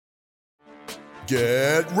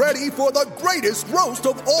Get ready for the greatest roast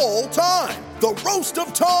of all time, the Roast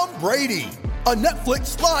of Tom Brady, a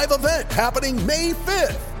Netflix live event happening May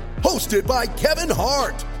 5th. Hosted by Kevin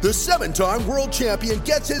Hart, the 7-time world champion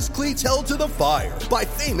gets his cleats held to the fire by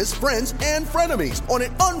famous friends and frenemies on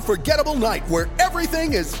an unforgettable night where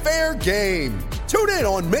everything is fair game. Tune in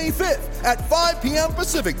on May 5th at 5 p.m.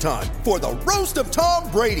 Pacific time for the Roast of Tom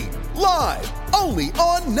Brady, live only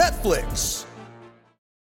on Netflix.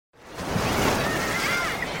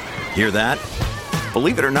 Hear that?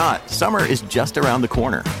 Believe it or not, summer is just around the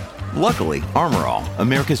corner. Luckily, Armor All,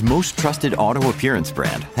 America's most trusted auto appearance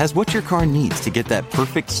brand, has what your car needs to get that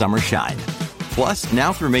perfect summer shine. Plus,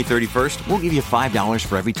 now through May 31st, we'll give you $5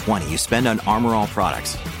 for every $20 you spend on Armor All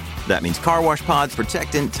products. That means car wash pods,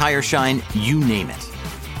 protectant, tire shine, you name it.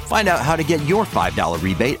 Find out how to get your $5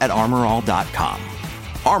 rebate at armorall.com.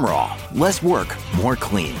 Armor All, less work, more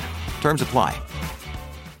clean. Terms apply.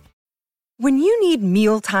 When you need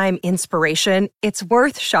mealtime inspiration, it's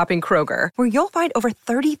worth shopping Kroger, where you'll find over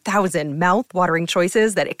 30,000 mouth-watering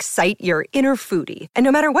choices that excite your inner foodie. And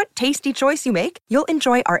no matter what tasty choice you make, you'll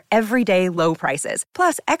enjoy our everyday low prices,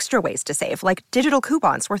 plus extra ways to save, like digital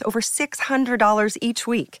coupons worth over $600 each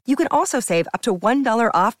week. You can also save up to $1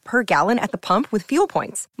 off per gallon at the pump with fuel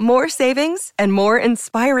points. More savings and more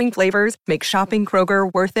inspiring flavors make shopping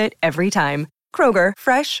Kroger worth it every time. Kroger,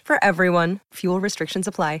 fresh for everyone. Fuel restrictions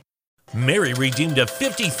apply. Mary redeemed a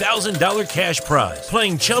 $50,000 cash prize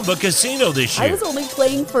playing Chumba Casino this year. I was only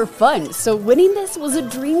playing for fun, so winning this was a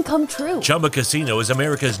dream come true. Chumba Casino is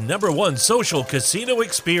America's #1 social casino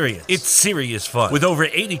experience. It's serious fun. With over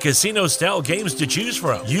 80 casino-style games to choose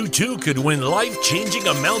from, you too could win life-changing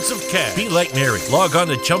amounts of cash. Be like Mary. Log on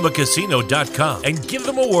to ChumbaCasino.com and give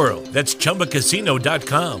them a whirl. That's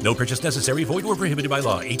ChumbaCasino.com. No purchase necessary. Void or prohibited by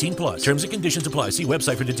law. 18 plus. Terms and conditions apply. See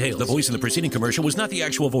website for details. The voice in the preceding commercial was not the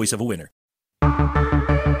actual voice of a winner.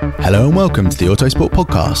 Hello and welcome to the Autosport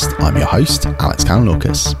Podcast. I'm your host, Alex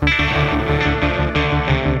Kalinauckas.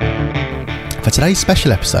 For today's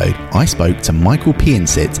special episode, I spoke to Michael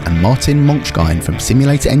Piensit and Martin Monchgein from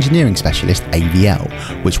simulator engineering specialist AVL,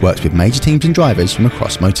 which works with major teams and drivers from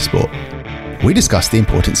across motorsport. We discussed the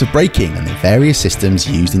importance of braking and the various systems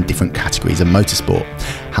used in different categories of motorsport,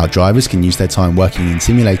 how drivers can use their time working in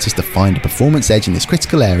simulators to find a performance edge in this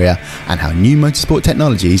critical area, and how new motorsport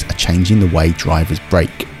technologies are changing the way drivers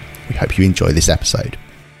brake. We hope you enjoy this episode.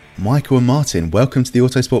 Michael and Martin, welcome to the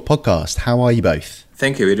Autosport Podcast. How are you both?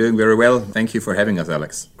 Thank you. We're doing very well. Thank you for having us,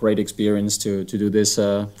 Alex. Great experience to do this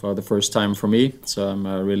for the first time for me. So I'm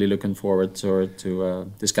really looking forward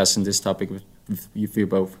to discussing this topic with you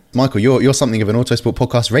both. Michael, you're something of an Autosport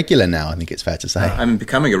Podcast regular now, I think it's fair to say. I'm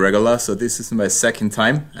becoming a regular, so this is my second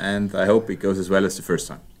time, and I hope it goes as well as the first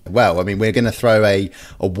time. Well, I mean, we're going to throw a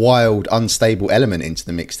wild, unstable element into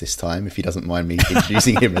the mix this time, if he doesn't mind me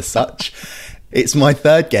introducing him as such. It's my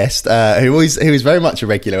third guest, who is very much a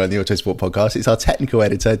regular on the Autosport Podcast. It's our technical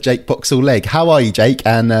editor, Jake Boxall-Legg. How are you, Jake?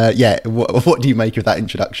 And what do you make of that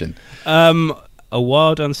introduction? A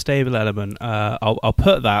wild, unstable element. I'll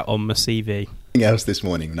put that on my CV. Anything else this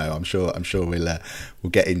morning? No, I'm sure we'll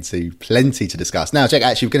get into plenty to discuss. Now, Jake,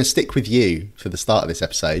 actually, we're going to stick with you for the start of this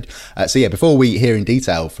episode. Before we hear in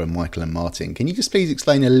detail from Michael and Martin, can you just please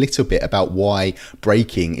explain a little bit about why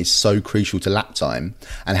braking is so crucial to lap time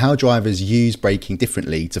and how drivers use braking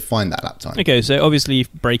differently to find that lap time? Okay, so obviously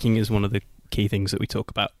braking is one of the key things that we talk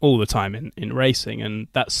about all the time in racing, and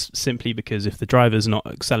that's simply because if the driver's not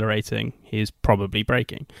accelerating, he is probably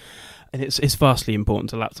braking. And it's vastly important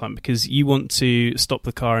to lap time because you want to stop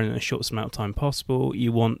the car in the shortest amount of time possible.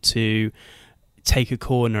 You want to take a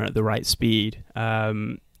corner at the right speed.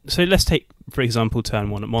 So let's take, for example, turn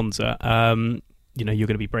 1 at Monza. You're going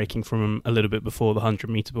to be braking from a little bit before the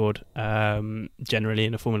 100-meter board, generally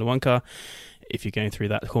in a Formula 1 car. If you're going through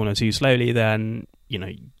that corner too slowly, then you're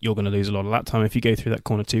going to lose a lot of lap time. If you go through that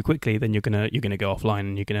corner too quickly, then you're going to go offline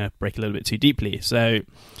and you're going to brake a little bit too deeply. So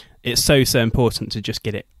it's so important to just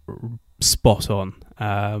get it spot on.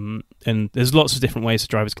 And there's lots of different ways that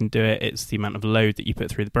drivers can do it. It's the amount of load that you put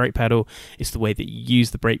through the brake pedal. It's the way that you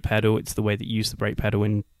use the brake pedal. It's the way that you use the brake pedal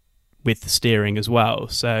with the steering as well.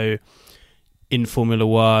 So in Formula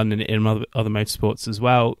 1 and in other motorsports as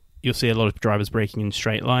well, you'll see a lot of drivers braking in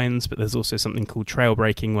straight lines, but there's also something called trail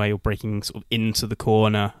braking where you're braking sort of into the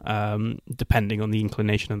corner, depending on the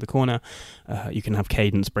inclination of the corner. You can have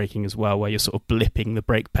cadence braking as well, where you're sort of blipping the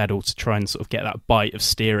brake pedal to try and sort of get that bite of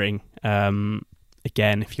steering.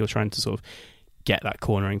 Again, if you're trying to sort of get that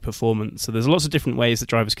cornering performance. So there's lots of different ways that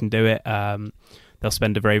drivers can do it. They'll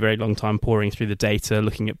spend a very, very long time pouring through the data,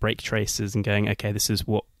 looking at brake traces and going, okay, this is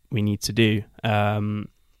what we need to do. And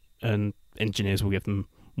engineers will give them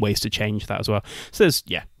ways to change that as well. So there's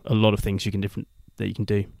a lot of things that you can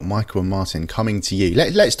do. Michael and Martin, coming to you.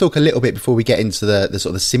 Let's talk a little bit before we get into the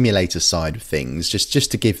sort of the simulator side of things,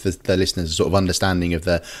 just to give the listeners a sort of understanding of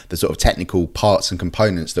the sort of technical parts and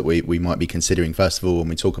components that we might be considering first of all when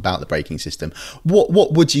we talk about the braking system.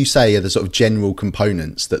 What would you say are the sort of general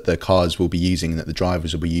components that the cars will be using, that the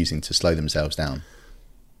drivers will be using to slow themselves down?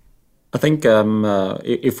 I think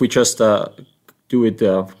if we just do it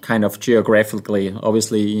kind of geographically.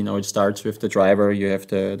 Obviously, it starts with the driver. You have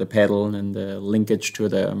the pedal and the linkage to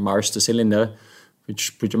the master cylinder,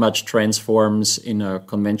 which pretty much transforms in a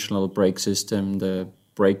conventional brake system the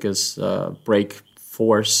brake's brake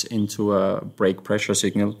force into a brake pressure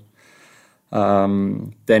signal.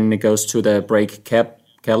 Then it goes to the brake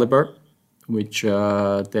caliper, which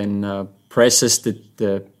then presses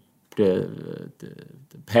the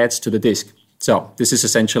pads to the disc. So this is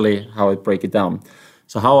essentially how I break it down.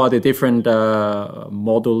 So how are the different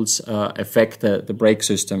modules affect the brake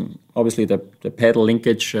system? Obviously, the pedal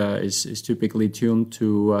linkage is typically tuned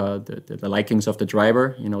to the likings of the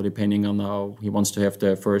driver, depending on how he wants to have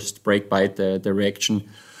the first brake bite, the reaction,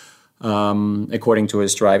 according to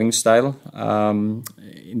his driving style.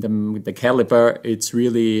 In the caliper, it's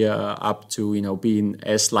really up to being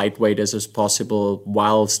as lightweight as possible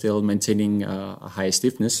while still maintaining a high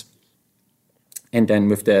stiffness. And then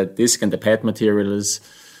with the disc and the pad materials,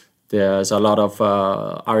 there's a lot of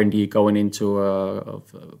R&D going into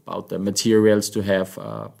about the materials to have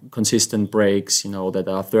consistent brakes, that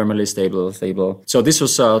are thermally stable. So this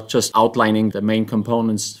was just outlining the main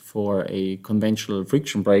components for a conventional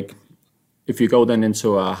friction brake. If you go then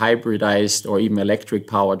into a hybridized or even electric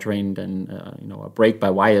powertrain, then a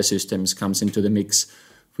brake-by-wire systems comes into the mix,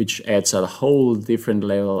 which adds a whole different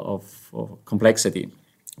level of complexity.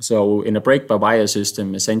 So in a brake-by-wire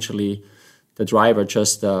system, essentially, the driver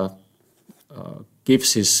just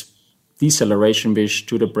gives his deceleration wish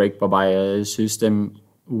to the brake-by-wire system,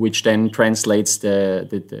 which then translates the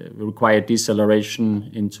required deceleration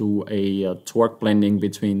into a torque blending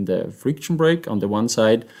between the friction brake on the one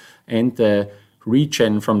side and the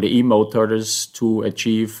regen from the e-motors to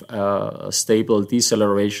achieve a stable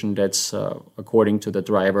deceleration that's according to the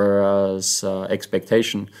driver's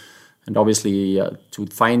expectation. And obviously, to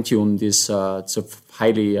fine-tune this sort of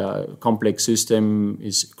highly complex system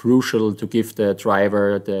is crucial to give the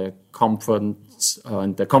driver the confidence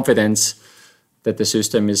and the confidence that the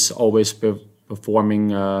system is always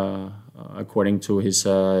performing according to his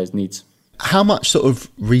needs. How much sort of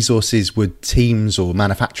resources would teams or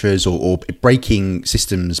manufacturers or braking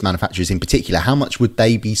systems manufacturers in particular, how much would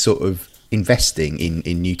they be sort of investing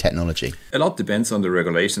in new technology? A lot depends on the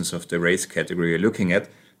regulations of the race category you're looking at.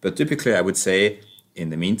 But typically, I would say, in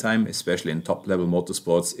the meantime, especially in top-level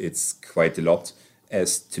motorsports, it's quite a lot,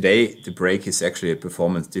 as today the brake is actually a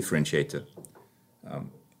performance differentiator.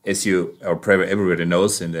 As probably everybody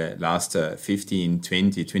knows, in the last 15,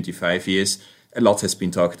 20, 25 years, a lot has been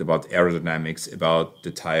talked about aerodynamics, about the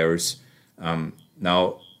tires.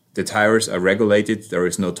 Now, the tires are regulated. There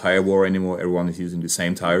is no tire war anymore. Everyone is using the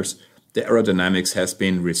same tires. The aerodynamics has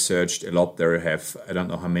been researched a lot. There have, I don't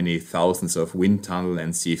know how many thousands of wind tunnel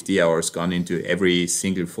and CFD hours gone into every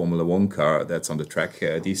single Formula One car that's on the track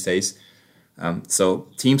these days. So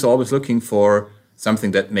teams are always looking for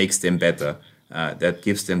something that makes them better, that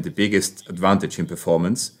gives them the biggest advantage in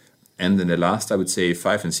performance. And in the last, I would say,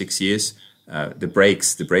 5 and 6 years, the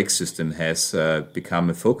brake system has become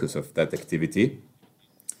a focus of that activity.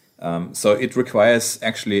 So it requires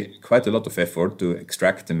actually quite a lot of effort to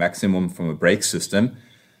extract the maximum from a brake system.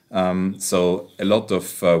 So a lot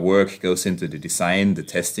of work goes into the design, the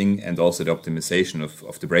testing, and also the optimization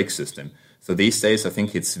of the brake system. So these days, I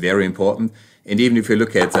think it's very important. And even if you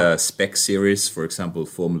look at spec series, for example,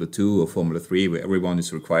 Formula 2 or Formula 3, where everyone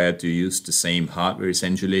is required to use the same hardware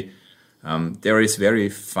essentially, there is very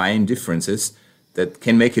fine differences that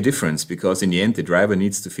can make a difference, because in the end, the driver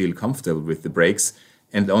needs to feel comfortable with the brakes,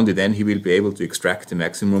 and only then he will be able to extract the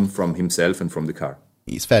maximum from himself and from the car.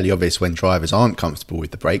 It's fairly obvious when drivers aren't comfortable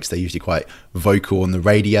with the brakes. They're usually quite vocal on the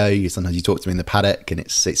radio. Sometimes you talk to them in the paddock, and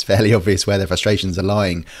it's fairly obvious where their frustrations are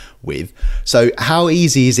lying with. So how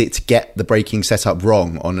easy is it to get the braking setup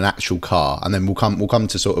wrong on an actual car? And then we'll come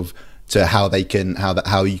to sort of to how you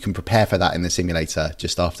can prepare for that in the simulator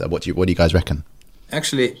just after. What do you guys reckon?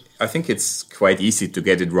 Actually, I think it's quite easy to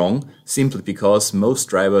get it wrong, simply because most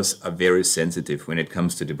drivers are very sensitive when it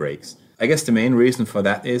comes to the brakes. I guess the main reason for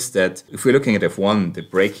that is that if we're looking at F1, the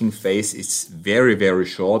braking phase is very, very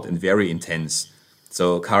short and very intense.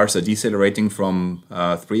 So cars are decelerating from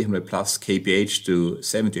 300 plus kph to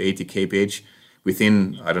 70 to 80 kph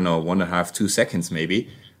within, 1.5, 2 seconds maybe.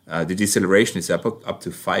 The deceleration is up to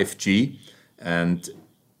 5G, and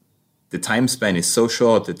the time span is so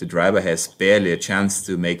short that the driver has barely a chance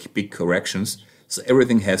to make big corrections. So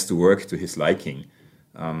everything has to work to his liking.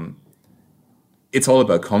 It's all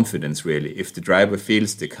about confidence, really. If the driver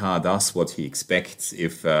feels the car does what he expects,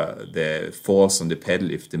 if the force on the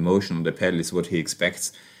pedal, if the motion on the pedal is what he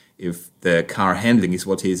expects, if the car handling is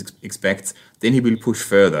what he expects, then he will push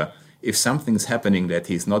further. If something's happening that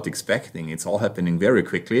he's not expecting, it's all happening very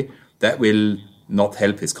quickly, that will not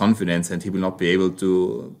help his confidence, and he will not be able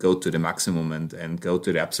to go to the maximum and go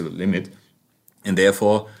to the absolute limit. And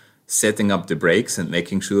therefore, setting up the brakes and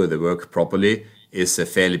making sure they work properly is a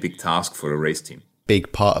fairly big task for a race team.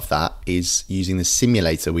 Big part of that is using the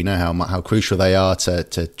simulator. We know how crucial they are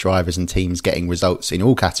to drivers and teams getting results in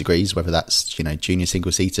all categories, whether that's junior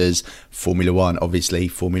single seaters, Formula One, obviously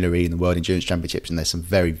Formula E and the World Endurance Championships, and there's some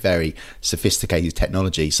very, very sophisticated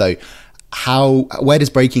technology. So where does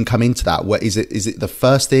braking come into that? What is it the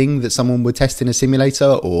first thing that someone would test in a simulator,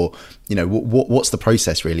 or what's the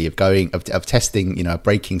process really of testing a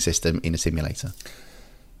braking system in a simulator?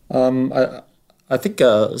 I think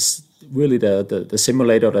really the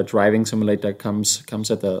simulator, the driving simulator, comes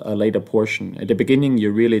at a later portion. At the beginning,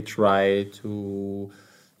 you really try to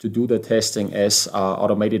do the testing as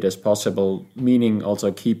automated as possible, meaning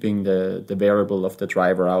also keeping the variable of the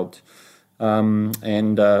driver out.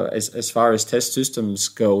 As far as test systems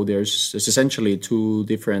go, there's essentially two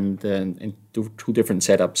different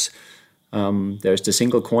setups. There's the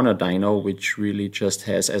single corner dyno, which really just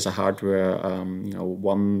has as a hardware,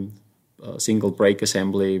 one single brake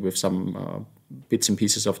assembly with some bits and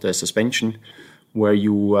pieces of the suspension, where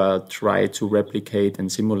you try to replicate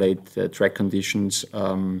and simulate the track conditions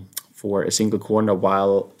for a single corner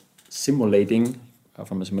while simulating,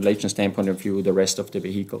 from a simulation standpoint of view, the rest of the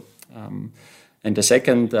vehicle. And the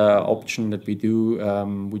second option that we do,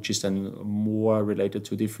 which is then more related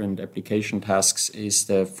to different application tasks, is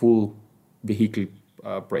the full vehicle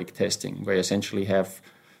brake testing, where you essentially have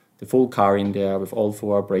the full car in there with all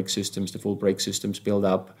four brake systems, the full brake systems built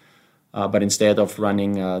up. But instead of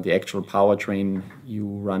running the actual powertrain, you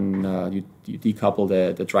decouple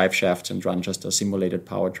the drive shafts and run just a simulated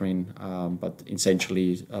powertrain, but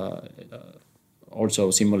essentially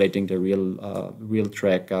also simulating the real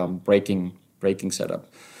track braking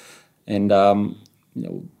setup. And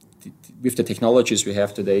with the technologies we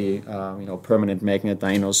have today, permanent magnet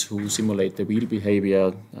dynos who simulate the wheel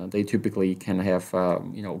behavior, they typically can have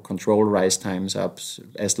control rise times up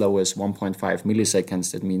as low as 1.5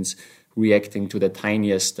 milliseconds. That means reacting to the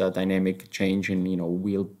tiniest dynamic change in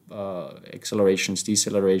wheel accelerations,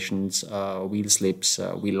 decelerations, wheel slips,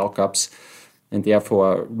 wheel lockups, and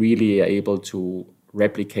therefore really able to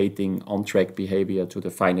replicating on-track behavior to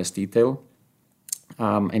the finest detail.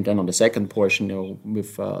 And then on the second portion,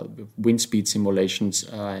 with wind speed simulations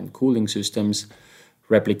and cooling systems,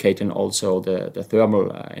 replicating also the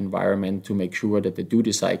thermal environment to make sure that the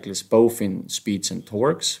duty cycles, both in speeds and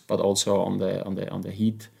torques, but also on the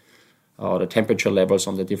heat or the temperature levels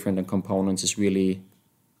on the different components, is really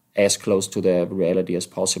as close to the reality as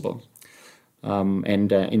possible.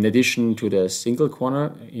 And in addition to the single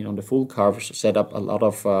corner, the full car setup, a lot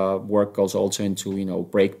of work goes also into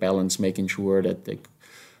brake balance, making sure that the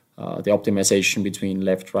optimization between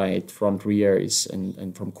left, right, front, rear is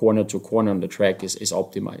and from corner to corner on the track is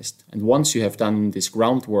optimized. And once you have done this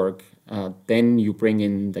groundwork, then you bring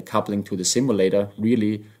in the coupling to the simulator,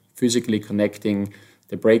 really physically connecting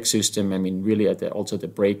the brake system. Really also the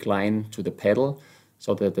brake line to the pedal,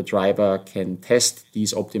 so that the driver can test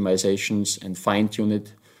these optimizations and fine-tune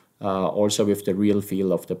it also with the real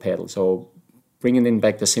feel of the pedal. So bringing in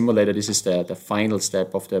back the simulator, this is the final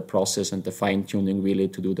step of the process and the fine-tuning really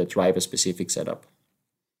to do the driver-specific setup.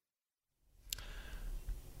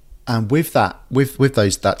 And with that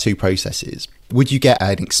two processes, would you get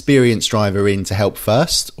an experienced driver in to help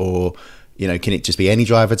first, or can it just be any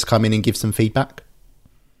driver to come in and give some feedback?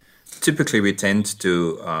 Typically, we tend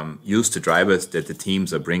to use the drivers that the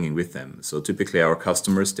teams are bringing with them. So typically our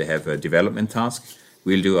customers, they have a development task.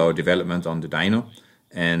 We'll do our development on the dyno.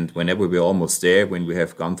 And whenever we're almost there, when we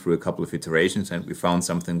have gone through a couple of iterations and we found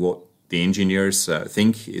something what the engineers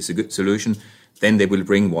think is a good solution, then they will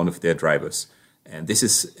bring one of their drivers. And this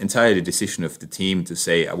is entirely the decision of the team to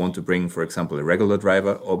say, I want to bring, for example, a regular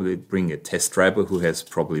driver, or will bring a test driver who has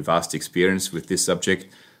probably vast experience with this subject.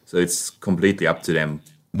 So it's completely up to them.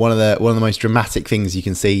 One of the most dramatic things you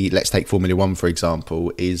can see, let's take Formula One for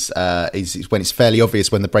example, is when it's fairly obvious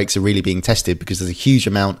when the brakes are really being tested, because there's a huge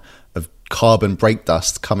amount of carbon brake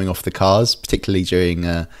dust coming off the cars, particularly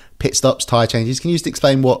during pit stops, tyre changes. Can you just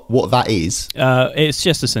explain what that is? It's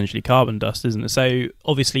just essentially carbon dust, isn't it? So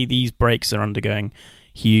obviously these brakes are undergoing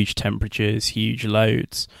huge temperatures, huge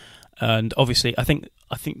loads, and obviously I think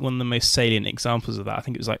one of the most salient examples of that, I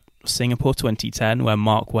think it was like Singapore 2010, where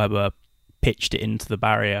Mark Webber pitched it into the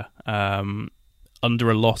barrier under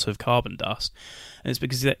a lot of carbon dust, and it's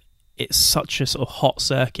because it's such a sort of hot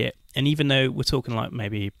circuit, and even though we're talking like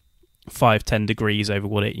maybe 5-10 degrees over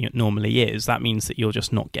what it normally is, that means that you're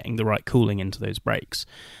just not getting the right cooling into those brakes,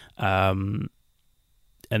 and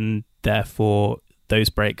therefore those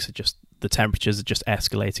brakes are just, the temperatures are just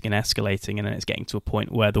escalating, and then it's getting to a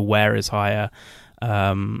point where the wear is higher,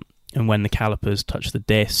 and when the calipers touch the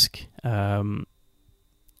disc,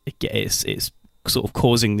 it's sort of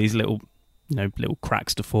causing these little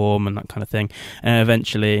cracks to form and that kind of thing, and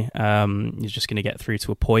eventually you're just going to get through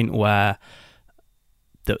to a point where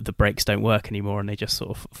the brakes don't work anymore and they just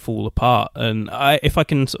sort of fall apart. And if I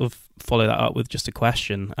can sort of follow that up with just a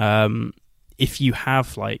question, if you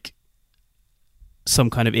have like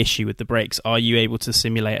some kind of issue with the brakes, are you able to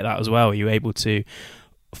simulate that as well? Are you able to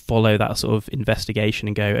follow that sort of investigation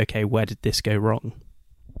and go, okay, where did this go wrong?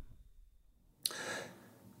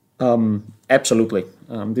 Absolutely.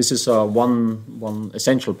 This is one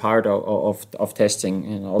essential part of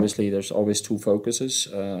testing. Obviously, there's always two focuses: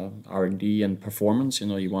 R&D and performance.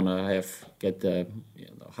 You want to get the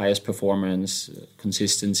highest performance,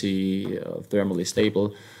 consistency, thermally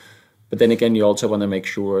stable. But then again, you also want to make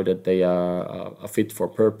sure that they are fit for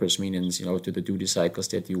purpose, meaning to the duty cycles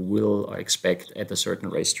that you will expect at a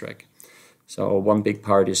certain racetrack. So one big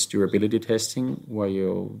part is durability testing, where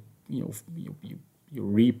you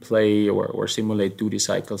replay or simulate duty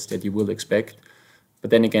cycles that you will expect. But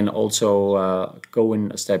then again, also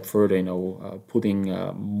going a step further, putting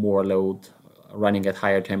more load, running at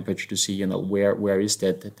higher temperature to see, where is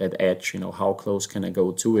that edge, how close can I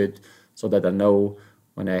go to it, so that I know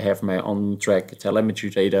when I have my on-track telemetry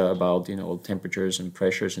data about, temperatures and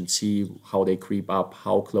pressures, and see how they creep up,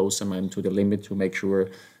 how close am I to the limit, to make sure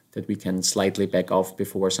that we can slightly back off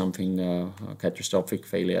before something catastrophic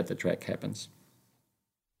failure at the track happens.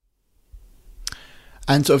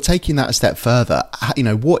 And sort of taking that a step further,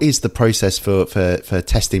 what is the process for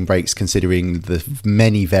testing brakes, considering the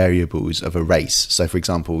many variables of a race? So, for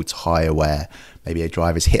example, tyre wear, maybe a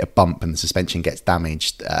driver's hit a bump and the suspension gets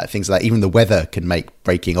damaged, things like that. Even the weather can make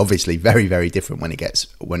braking obviously very, very different when it gets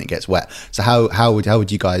wet. So how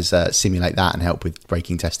would you guys simulate that and help with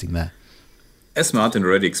braking testing there? As Martin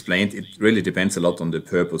already explained, it really depends a lot on the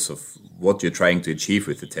purpose of what you're trying to achieve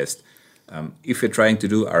with the test. If you're trying to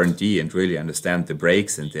do R&D and really understand the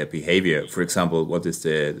brakes and their behavior, for example, what is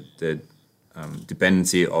the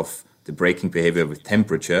dependency of the braking behavior with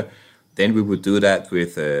temperature, then we would do that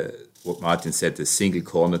with what Martin said, the single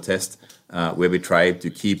corner test, where we try to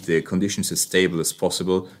keep the conditions as stable as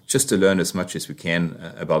possible, just to learn as much as we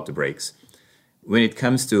can about the brakes. When it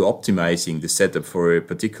comes to optimizing the setup for a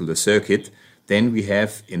particular circuit, then we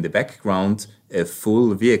have in the background a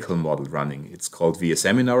full vehicle model running. It's called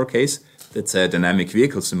VSM in our case. That's a dynamic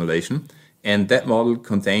vehicle simulation. And that model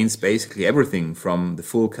contains basically everything from the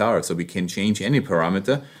full car. So we can change any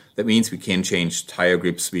parameter. That means we can change tire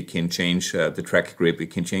grips, we can change the track grip, we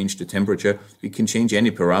can change the temperature, we can change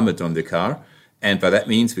any parameter on the car. And by that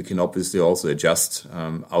means, we can obviously also adjust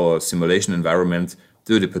our simulation environment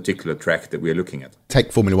to the particular track that we're looking at.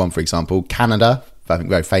 Take Formula One, for example. Canada, I think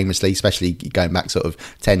very famously, especially going back sort of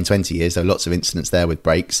 10, 20 years, there are lots of incidents there with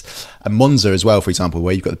brakes. And Monza as well, for example,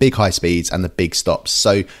 where you've got the big high speeds and the big stops.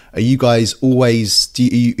 So are you guys always,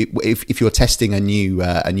 if you're testing a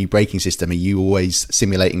new braking system, are you always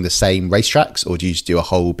simulating the same racetracks, or do you just do a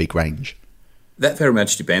whole big range? That very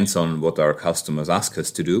much depends on what our customers ask us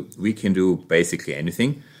to do. We can do basically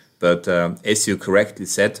anything. But as you correctly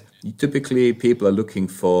said, typically people are looking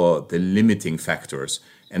for the limiting factors.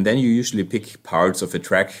 And then you usually pick parts of a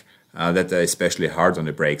track that are especially hard on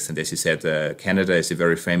the brakes. And as you said, Canada is a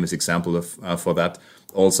very famous example for that.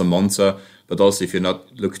 Also Monza, but also if you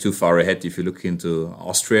not look too far ahead, if you look into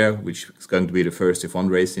Austria, which is going to be the first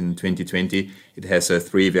F1 race in 2020, it has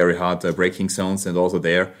 3 very hard braking zones. And also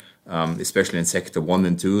there, especially in sector 1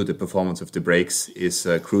 and 2, the performance of the brakes is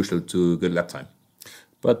crucial to good lap time.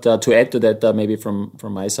 But to add to that, maybe from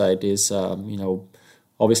my side is,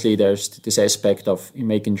 obviously there's this aspect of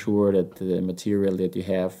making sure that the material that you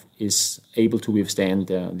have is able to withstand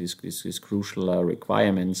these crucial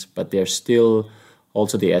requirements. But there's still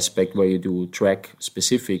also the aspect where you do track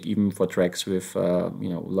specific, even for tracks with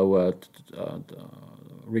lower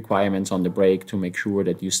requirements on the brake, to make sure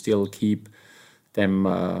that you still keep them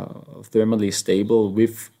thermally stable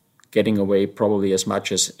with getting away probably as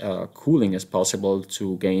much as cooling as possible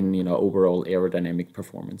to gain, overall aerodynamic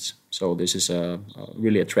performance. So this is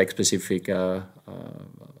really a track-specific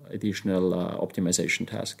additional optimization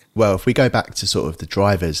task. Well, if we go back to sort of the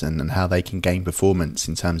drivers and how they can gain performance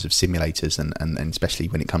in terms of simulators and especially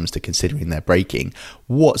when it comes to considering their braking,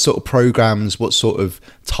 what sort of programs, what sort of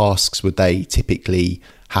tasks would they typically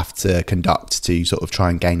have to conduct to sort of try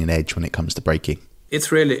and gain an edge when it comes to braking? It's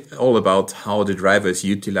really all about how the driver is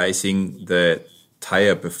utilizing the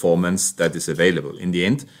tire performance that is available. In the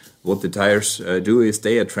end, what the tires do is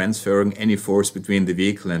they are transferring any force between the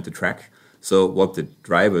vehicle and the track. So what the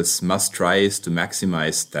drivers must try is to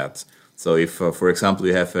maximize that. So if, for example,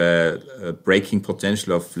 you have a braking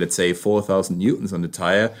potential of, let's say, 4,000 newtons on the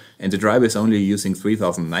tire, and the driver is only using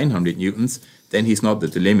 3,900 newtons, then he's not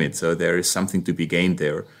at the limit. So there is something to be gained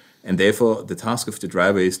there. And therefore, the task of the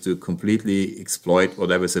driver is to completely exploit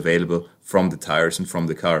whatever is available from the tires and from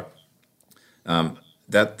the car.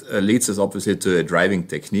 That leads us obviously to a driving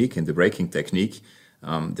technique and the braking technique.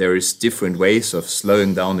 There is different ways of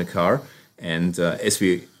slowing down the car. And as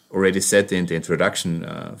we already said in the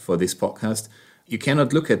introduction for this podcast, you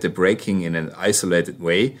cannot look at the braking in an isolated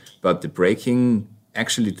way, but the braking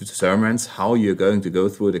actually determines how you're going to go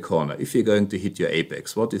through the corner. If you're going to hit your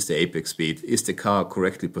apex, what is the apex speed? Is the car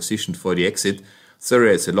correctly positioned for the exit? So there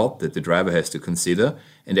is a lot that the driver has to consider,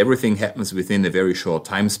 and everything happens within a very short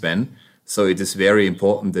time span. So it is very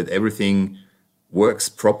important that everything works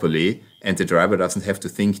properly and the driver doesn't have to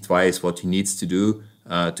think twice what he needs to do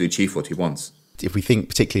to achieve what he wants. If we think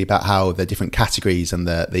particularly about how the different categories and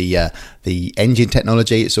the engine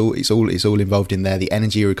technology, it's all involved in there. The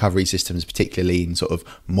energy recovery systems, particularly in sort of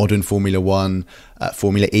modern Formula One,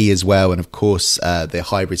 Formula E as well, and of course the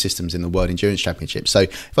hybrid systems in the World Endurance Championship. So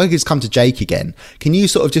if I could just come to Jake again, can you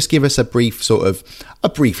sort of just give us a brief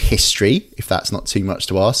history, if that's not too much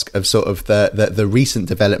to ask, of sort of the recent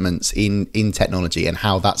developments in technology and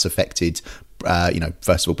how that's affected,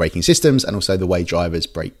 first of all, braking systems and also the way drivers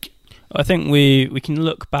brake? I think we can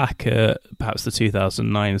look back at perhaps the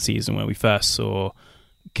 2009 season where we first saw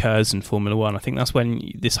KERS in Formula One. I think that's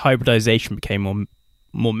when this hybridization became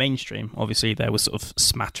more mainstream. Obviously, there was sort of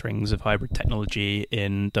smatterings of hybrid technology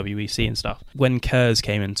in WEC and stuff. When KERS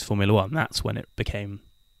came into Formula One, that's when it became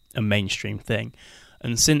a mainstream thing.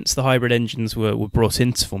 And since the hybrid engines were brought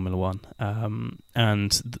into Formula One,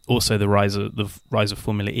 and also the rise of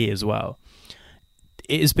Formula E as well,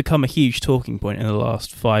 it has become a huge talking point in the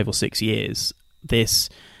last 5 or 6 years. This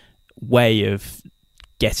way of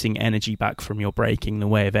getting energy back from your braking, the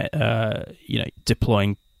way of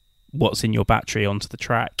deploying what's in your battery onto the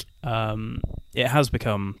track, it has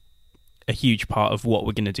become a huge part of what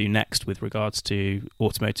we're going to do next with regards to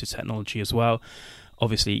automotive technology as well.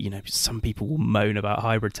 Obviously, some people will moan about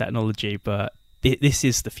hybrid technology, but this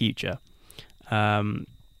is the future.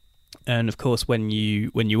 And of course, when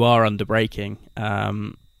you are under braking,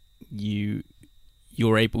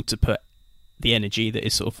 you're able to put the energy that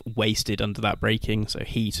is sort of wasted under that braking, so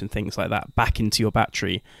heat and things like that, back into your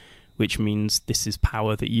battery, which means this is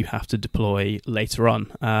power that you have to deploy later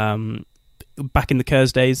on. Back in the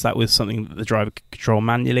KERS days, that was something that the driver could control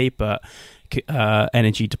manually, but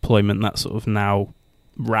energy deployment, that's sort of now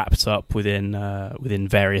wrapped up within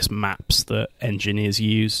various maps that engineers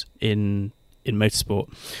use in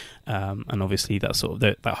motorsport. And obviously that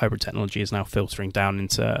that hybrid technology is now filtering down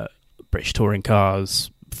into British touring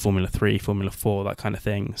cars, Formula 3, Formula 4, that kind of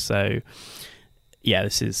thing. So yeah,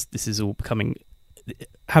 this is all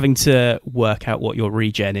having to work out what your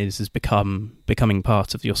regen is becoming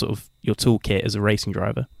part of your your toolkit as a racing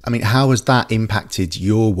driver. I mean, how has that impacted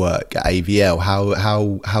your work at AVL?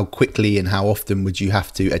 How quickly and how often would you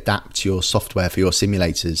have to adapt your software for your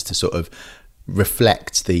simulators to sort of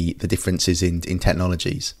reflect the differences in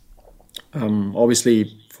technologies?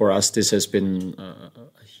 Obviously, for us, this has been a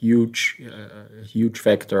huge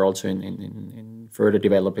factor also in further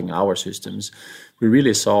developing our systems. We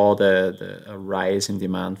really saw the rise in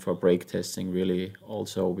demand for brake testing, really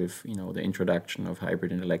also with the introduction of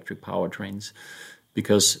hybrid and electric powertrains.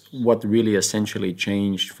 Because what really essentially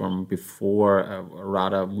changed from before a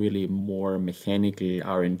rather really more mechanical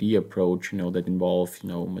R&D approach, that involved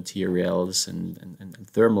materials and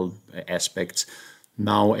thermal aspects,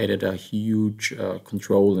 now added a huge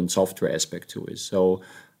control and software aspect to it. So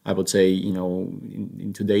I would say,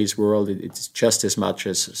 in today's world, it's just as much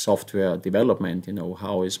as software development.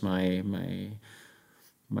 How is my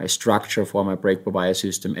structure for my brake-by-wire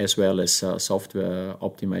system, as well as software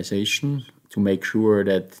optimization to make sure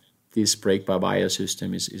that this brake-by-wire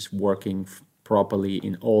system is working properly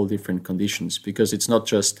in all different conditions, because it's not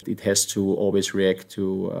just it has to always react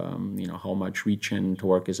to how much regen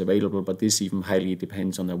torque is available, but this even highly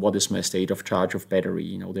depends on what is my state of charge of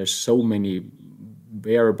battery. There's so many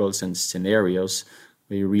variables and scenarios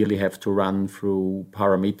where you really have to run through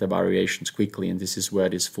parameter variations quickly, and this is where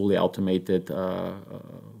this fully automated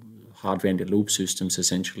hardware-in-the-loop systems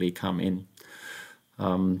essentially come in.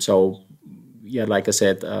 Like I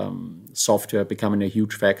said, software becoming a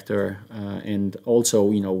huge factor, and also,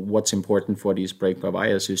 what's important for these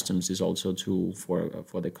brake-by-wire systems is also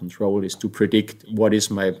for the control is to predict what is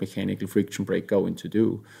my mechanical friction brake going to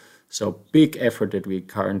do. So big effort that we're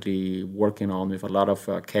currently working on with a lot of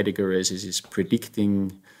categories is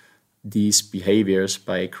predicting these behaviors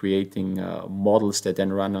by creating models that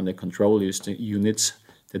then run on the control units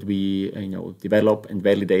that we develop and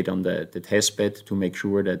validate on the test bed to make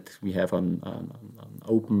sure that we have an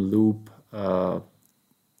open loop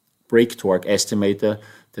brake torque estimator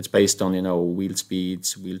that's based on wheel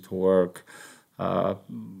speeds, wheel torque,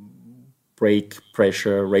 brake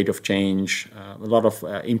pressure, rate of change, a lot of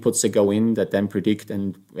inputs that go in that then predict,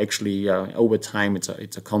 and actually over time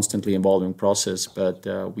it's a constantly evolving process, but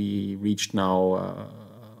we reached now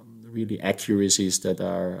really accuracies that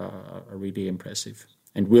are really impressive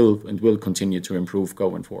and will continue to improve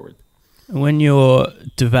going forward. When you're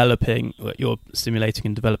simulating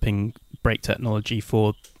and developing brake technology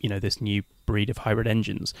for this new breed of hybrid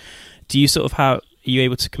engines, do you are you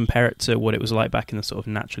able to compare it to what it was like back in the sort of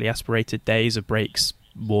naturally aspirated days of brakes?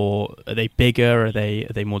 Are they bigger? Are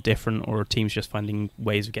they more different? Or are teams just finding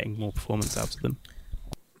ways of getting more performance out of them?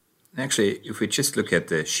 Actually, if we just look at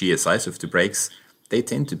the sheer size of the brakes, they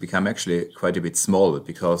tend to become actually quite a bit smaller,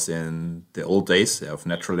 because in the old days of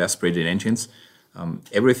naturally aspirated engines,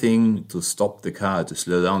 everything to stop the car, to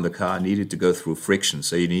slow down the car, needed to go through friction.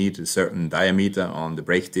 So you need a certain diameter on the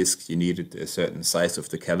brake disc, you needed a certain size of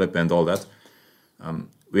the caliper and all that.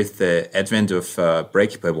 With the advent of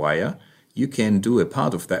brake-by-wire, you can do a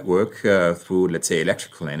part of that work through, let's say,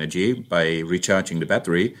 electrical energy by recharging the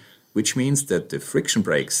battery, which means that the friction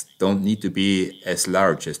brakes don't need to be as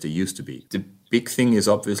large as they used to be. The big thing is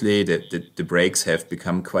obviously that the brakes have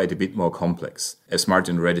become quite a bit more complex. As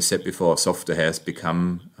Martin already said before, software has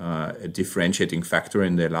become a differentiating factor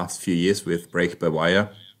in the last few years with brake-by-wire,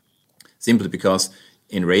 simply because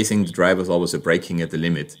in racing the drivers always are braking at the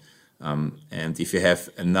limit. And if you have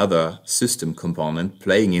another system component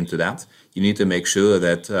playing into that, you need to make sure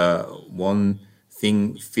that one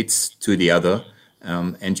thing fits to the other,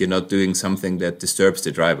 and you're not doing something that disturbs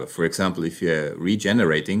the driver. For example, if you're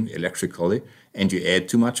regenerating electrically and you add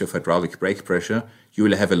too much of hydraulic brake pressure, you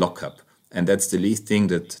will have a lockup. And that's the last thing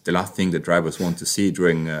that drivers want to see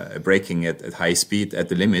during braking at high speed at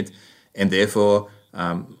the limit. And therefore,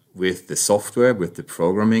 with the software, with the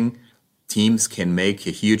programming, teams can make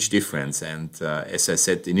a huge difference. And as I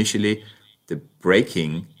said initially, the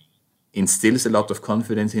braking instills a lot of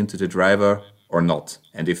confidence into the driver or not.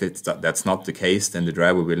 And if that's not the case, then the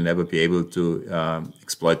driver will never be able to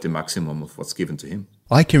exploit the maximum of what's given to him.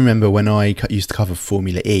 I can remember when I used to cover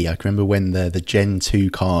Formula E, I can remember when the Gen 2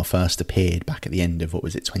 car first appeared back at the end of,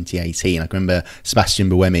 2018. I can remember Sebastian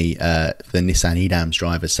Buemi, the Nissan Edams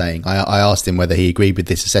driver, saying, I asked him whether he agreed with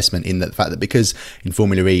this assessment, in the fact that because in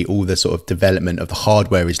Formula E, all the sort of development of the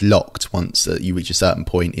hardware is locked once you reach a certain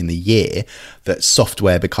point in the year, that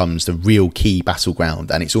software becomes the real key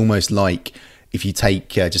battleground. And it's almost like, if you take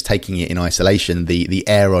just taking it in isolation, the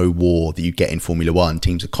aero war that you get in Formula One,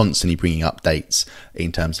 teams are constantly bringing updates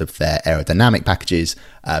in terms of their aerodynamic packages.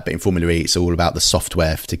 But in Formula E, it's all about the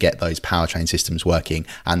software to get those powertrain systems working,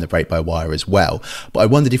 and the brake-by-wire as well. But I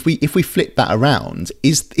wondered, if we flip that around,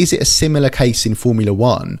 is it a similar case in Formula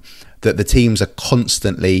One, that the teams are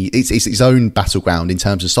constantly, it's its own battleground in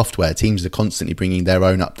terms of software? Teams are constantly bringing their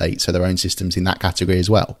own updates for their own systems in that category as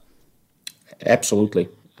well? Absolutely.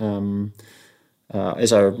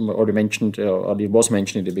 As I already mentioned, or it was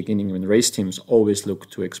mentioned in the beginning, when race teams always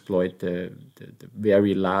look to exploit the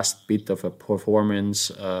very last bit of a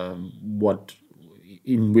performance,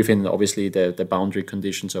 within obviously the boundary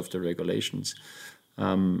conditions of the regulations.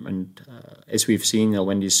 As we've seen,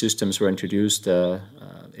 when these systems were introduced,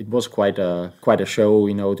 it was quite a show,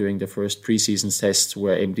 during the first pre-season tests,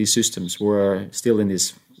 where AMD systems were still in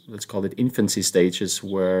this, let's call it, infancy stages,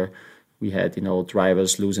 where we had,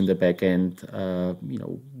 drivers losing the back end,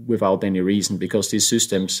 without any reason, because these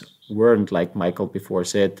systems weren't, like Michael before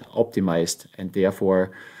said, optimized, and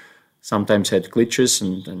therefore sometimes had glitches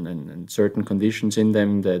and certain conditions in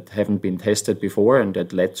them that haven't been tested before, and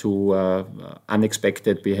that led to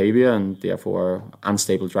unexpected behavior and therefore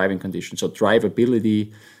unstable driving conditions. So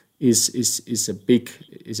drivability is a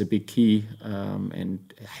big key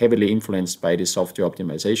and heavily influenced by the software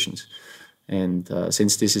optimizations. And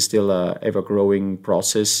since this is still a ever-growing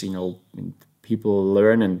process, people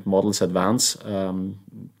learn and models advance,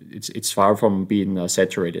 it's far from being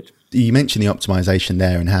saturated. You mentioned the optimization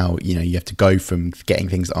there and how you have to go from getting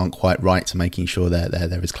things that aren't quite right to making sure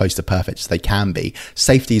they're as close to perfect as they can be.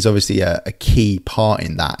 Safety is obviously a key part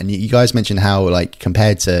in that, and you guys mentioned how, like,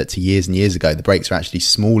 compared to years and years ago, the brakes are actually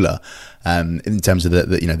smaller in terms of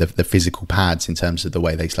the physical pads, in terms of the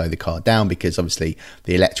way they slow the car down, because obviously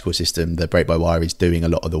the electrical system, the brake-by-wire, is doing a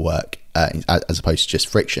lot of the work as opposed to just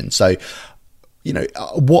friction. So,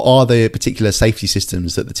 what are the particular safety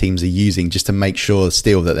systems that the teams are using just to make sure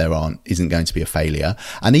still that isn't going to be a failure?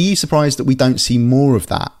 And are you surprised that we don't see more of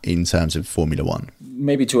that in terms of Formula One?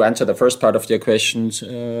 Maybe to answer the first part of your questions,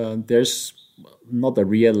 there's not a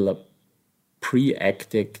real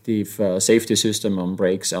pre-active safety system on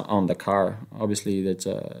brakes on the car. Obviously, that's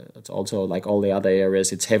also like all the other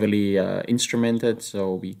areas. It's heavily instrumented,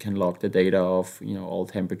 so we can log the data of all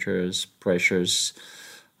temperatures, pressures,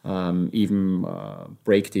 even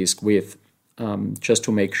brake disc width, just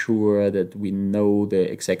to make sure that we know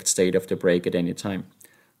the exact state of the brake at any time.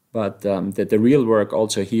 But that the real work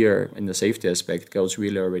also here in the safety aspect goes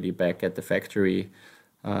really already back at the factory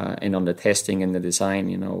and on the testing and the design,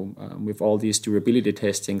 with all these durability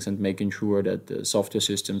testings and making sure that the software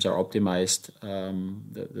systems are optimized,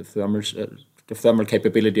 the thermal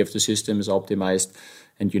capability of the system is optimized,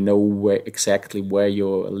 and exactly where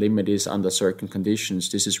your limit is under certain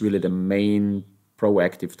conditions. This is really the main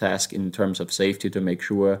proactive task in terms of safety, to make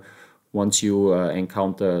sure once you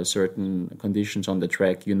encounter certain conditions on the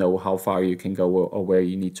track, how far you can go or where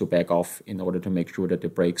you need to back off in order to make sure that the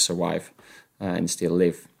brakes survive and still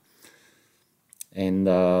live. And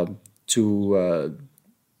to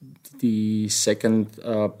the second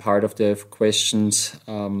part of the questions,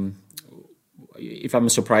 if I'm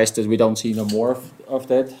surprised that we don't see no more of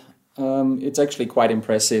that, it's actually quite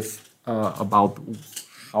impressive about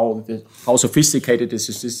how sophisticated the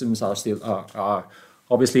systems are still are.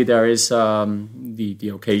 Obviously, there is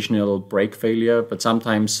the occasional brake failure, but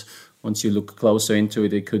sometimes once you look closer into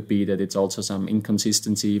it, it could be that it's also some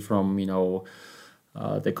inconsistency from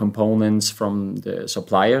the components from the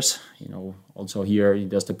suppliers. Also here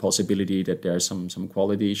there's the possibility that there are some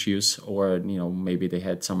quality issues, or maybe they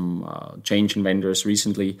had some change in vendors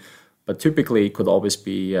recently. But typically it could always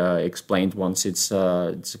be explained once it's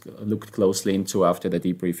looked closely into after the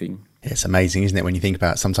debriefing. It's amazing, isn't it, when you think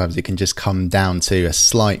about it? Sometimes it can just come down to a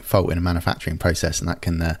slight fault in a manufacturing process, and that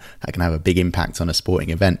can have a big impact on a sporting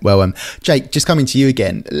event. Well, Jake, just coming to you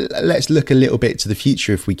again, let's look a little bit to the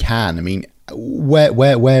future if we can. I mean,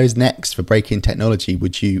 where is next for braking technology?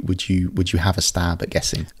 Would you have a stab at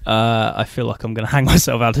guessing? I feel like I'm going to hang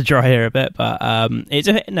myself out to dry here a bit, but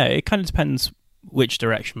it kind of depends which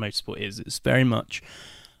direction motorsport is. It's very much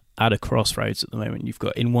at a crossroads at the moment. You've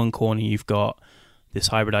got, in one corner, you've got this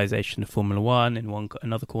hybridization of Formula One. In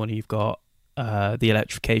another corner, you've got the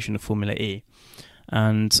electrification of Formula E.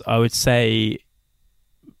 And I would say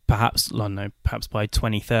perhaps by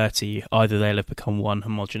 2030, either they'll have become one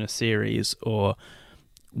homogeneous series, or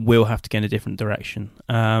we'll have to go in a different direction.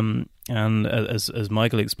 And as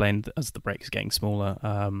Michael explained, as the brakes are getting smaller,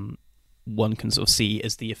 one can sort of see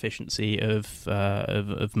as the efficiency of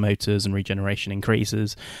motors and regeneration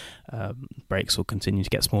increases, brakes will continue to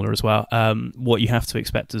get smaller as well. What you have to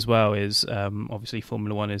expect as well is obviously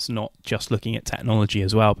Formula One is not just looking at technology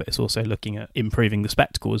as well, but it's also looking at improving the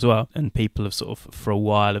spectacle as well. And people have sort of for a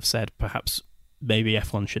while have said perhaps maybe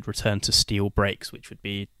F1 should return to steel brakes, which would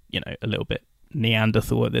be a little bit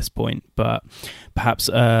Neanderthal at this point, but perhaps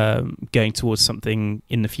going towards something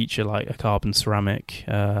in the future like a carbon ceramic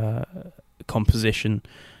composition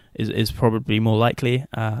is probably more likely.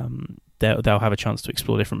 They'll have a chance to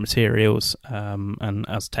explore different materials, and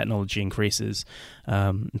as technology increases,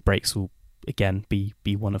 brakes will again be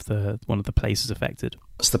one of the places affected.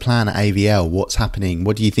 What's the plan at AVL? What's happening?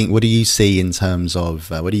 What do you think? What do you see in terms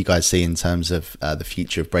of? What do you guys see in terms of the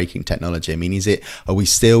future of braking technology? I mean, are we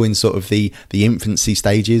still in sort of the infancy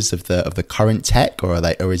stages of the current tech, or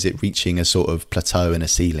is it reaching a sort of plateau and a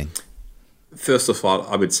ceiling? First of all,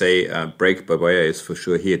 I would say brake-by-wire is for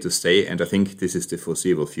sure here to stay, and I think this is the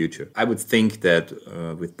foreseeable future. I would think that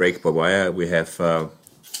with brake-by-wire we have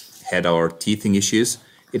had our teething issues.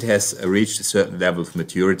 It has reached a certain level of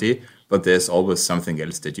maturity, but there's always something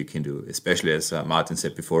else that you can do, especially as Martin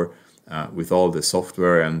said before, with all the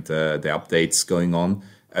software and the updates going on.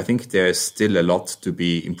 I think there's still a lot to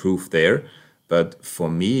be improved there. But for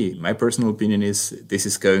me, my personal opinion is this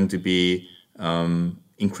is going to be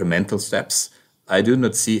incremental steps. I do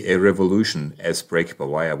not see a revolution as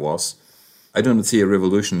brake-by-wire was. I do not see a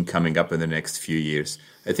revolution coming up in the next few years.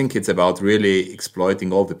 I think it's about really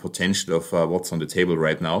exploiting all the potential of what's on the table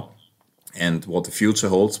right now, and what the future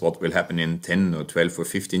holds, what will happen in 10 or 12 or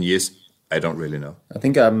 15 years. I don't really know. I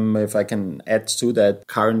think if I can add to that,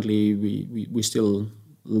 currently we still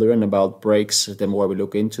learn about brakes the more we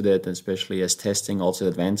look into that, especially as testing also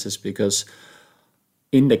advances, because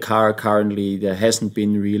in the car currently there hasn't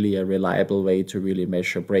been really a reliable way to really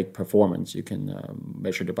measure brake performance. You can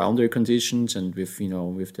measure the boundary conditions, and with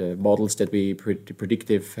the models that we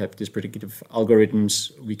have these predictive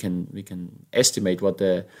algorithms, we can estimate what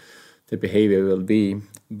the behavior will be.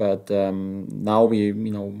 But now we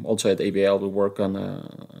also at AVL we work on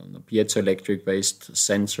a piezoelectric based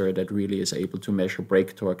sensor that really is able to measure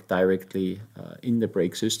brake torque directly in the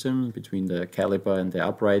brake system between the caliper and the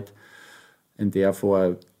upright, and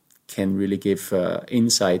therefore can really give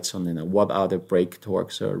insights on what are the brake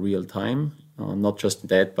torques real time. Not just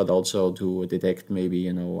that, but also to detect maybe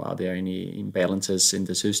are there any imbalances in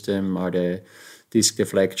the system, are there disc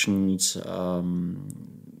deflections,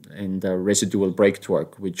 and residual brake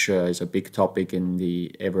torque, which is a big topic in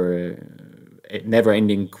the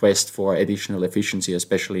never-ending quest for additional efficiency,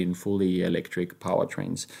 especially in fully electric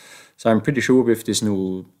powertrains. So I'm pretty sure with this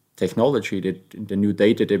new technology, that the new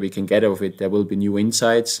data that we can get of it, there will be new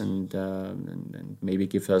insights and maybe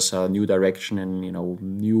give us a new direction and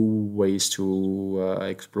new ways to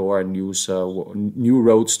explore and use new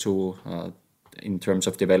roads to in terms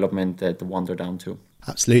of development that wander down to.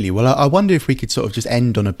 Absolutely. Well, I wonder if we could sort of just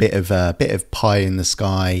end on a bit of pie in the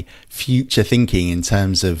sky future thinking in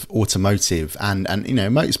terms of automotive, and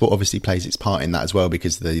motorsport obviously plays its part in that as well,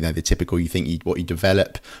 because the typical what you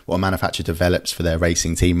develop, what a manufacturer develops for their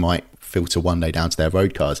racing team might filter one day down to their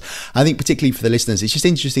road cars. I think particularly for the listeners, it's just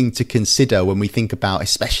interesting to consider when we think about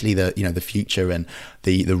especially the future and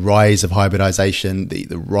the rise of hybridization,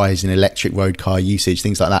 the rise in electric road car usage,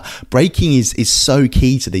 things like that. Braking is so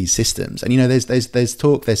key to these systems. And there's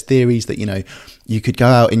talk, there's theories that you could go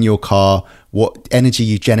out in your car, what energy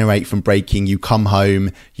you generate from braking, you come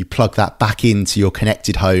home, you plug that back into your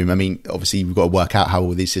connected home. I mean, obviously we've got to work out how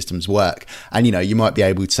all these systems work, and you might be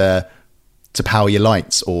able to power your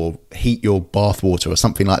lights or heat your bath water or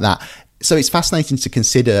something like that. So it's fascinating to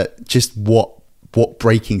consider just what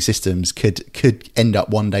braking systems could end up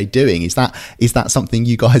one day doing. Is that something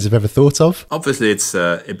you guys have ever thought of? Obviously, it's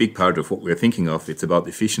a big part of what we're thinking of. It's about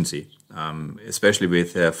efficiency, especially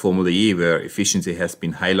with Formula E, where efficiency has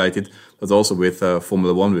been highlighted, but also with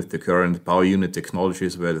Formula One, with the current power unit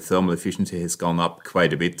technologies, where the thermal efficiency has gone up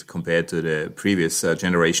quite a bit compared to the previous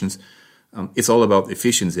generations. It's all about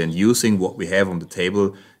efficiency and using what we have on the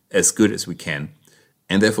table as good as we can.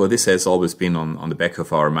 And therefore, this has always been on the back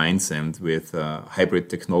of our minds. And with hybrid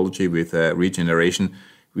technology, with regeneration,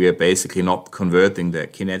 we are basically not converting the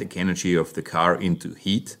kinetic energy of the car into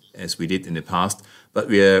heat, as we did in the past, but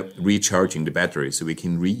we are recharging the battery so we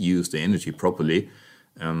can reuse the energy properly.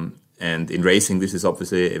 And in racing, this is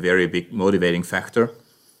obviously a very big motivating factor.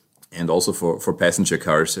 And also for passenger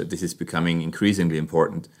cars, this is becoming increasingly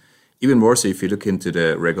important. Even more so if you look into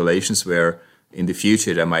the regulations, where in the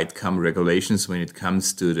future there might come regulations when it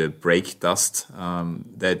comes to the brake dust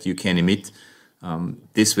that you can emit.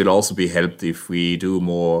 This will also be helped if we do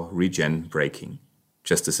more regen braking,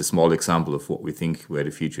 just as a small example of what we think where the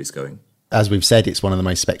future is going. As we've said, it's one of the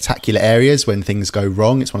most spectacular areas when things go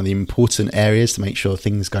wrong. It's one of the important areas to make sure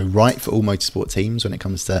things go right for all motorsport teams when it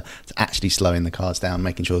comes to actually slowing the cars down,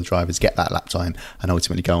 making sure the drivers get that lap time and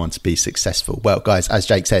ultimately go on to be successful. Well, guys, as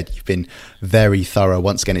Jake said, you've been very thorough.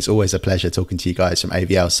 Once again, it's always a pleasure talking to you guys from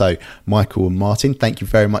AVL. So, Michael and Martin, thank you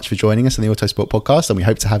very much for joining us on the Autosport podcast, and we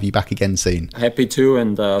hope to have you back again soon. Happy to,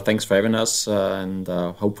 and thanks for having us, and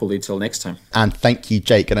hopefully till next time. And thank you,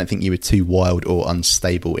 Jake. I don't think you were too wild or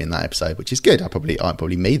unstable in that episode, which is good. I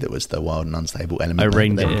probably me that was the wild and unstable element. I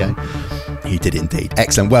reined it in. You did indeed.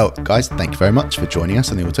 Excellent. Well, guys, thank you very much for joining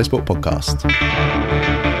us on the Autosport podcast.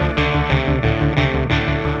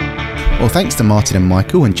 Well, thanks to Martin and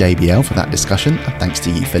Michael and JBL for that discussion, and thanks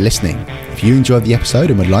to you for listening. If you enjoyed the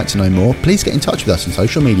episode and would like to know more, please get in touch with us on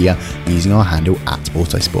social media using our handle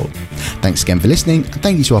 @Autosport. Thanks again for listening, and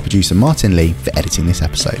thank you to our producer Martin Lee for editing this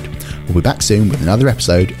episode. We'll be back soon with another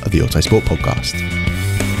episode of the Autosport podcast.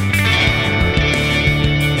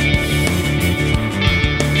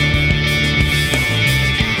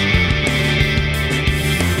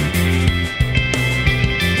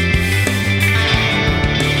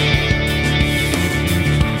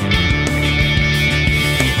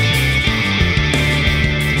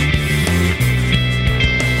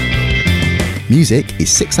 Music is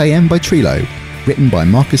 6 AM by Trilo, written by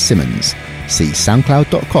Marcus Simmons. see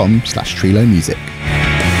soundcloud.com/Trilo Music.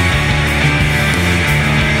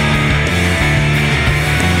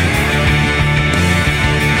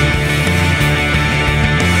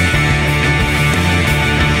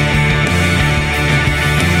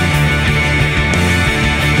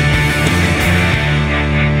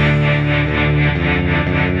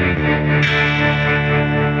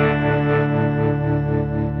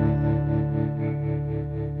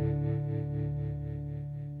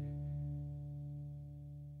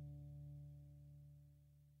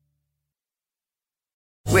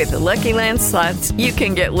 With the Lucky Land Slots, you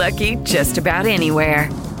can get lucky just about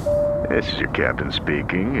anywhere. This is your captain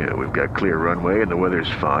speaking. We've got clear runway and the weather's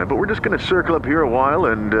fine, but we're just going to circle up here a while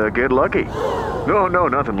and get lucky. No,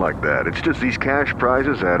 nothing like that. It's just these cash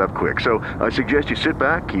prizes add up quick. So I suggest you sit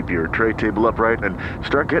back, keep your tray table upright, and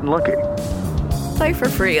start getting lucky. Play for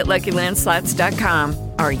free at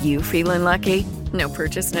LuckyLandSlots.com. Are you feeling lucky? No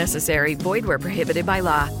purchase necessary. Void where prohibited by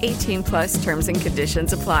law. 18+ terms and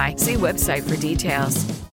conditions apply. See website for details.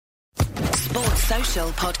 Sports Social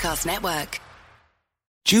Podcast Network.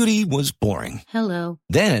 Judy was boring. Hello.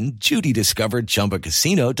 Then Judy discovered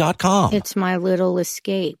ChumbaCasino.com. It's my little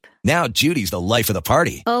escape. Now Judy's the life of the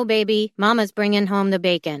party. Oh, baby, mama's bringing home the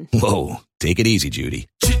bacon. Whoa, take it easy, Judy.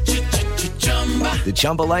 The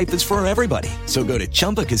Chumba life is for everybody. So go to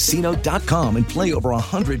ChumbaCasino.com and play over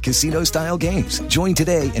 100 casino-style games. Join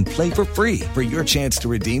today and play for free for your chance to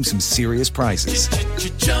redeem some serious prizes.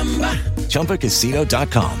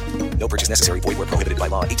 ChumbaCasino.com. No purchase necessary. Void where prohibited by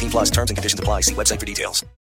law. 18+ terms and conditions apply. See website for details.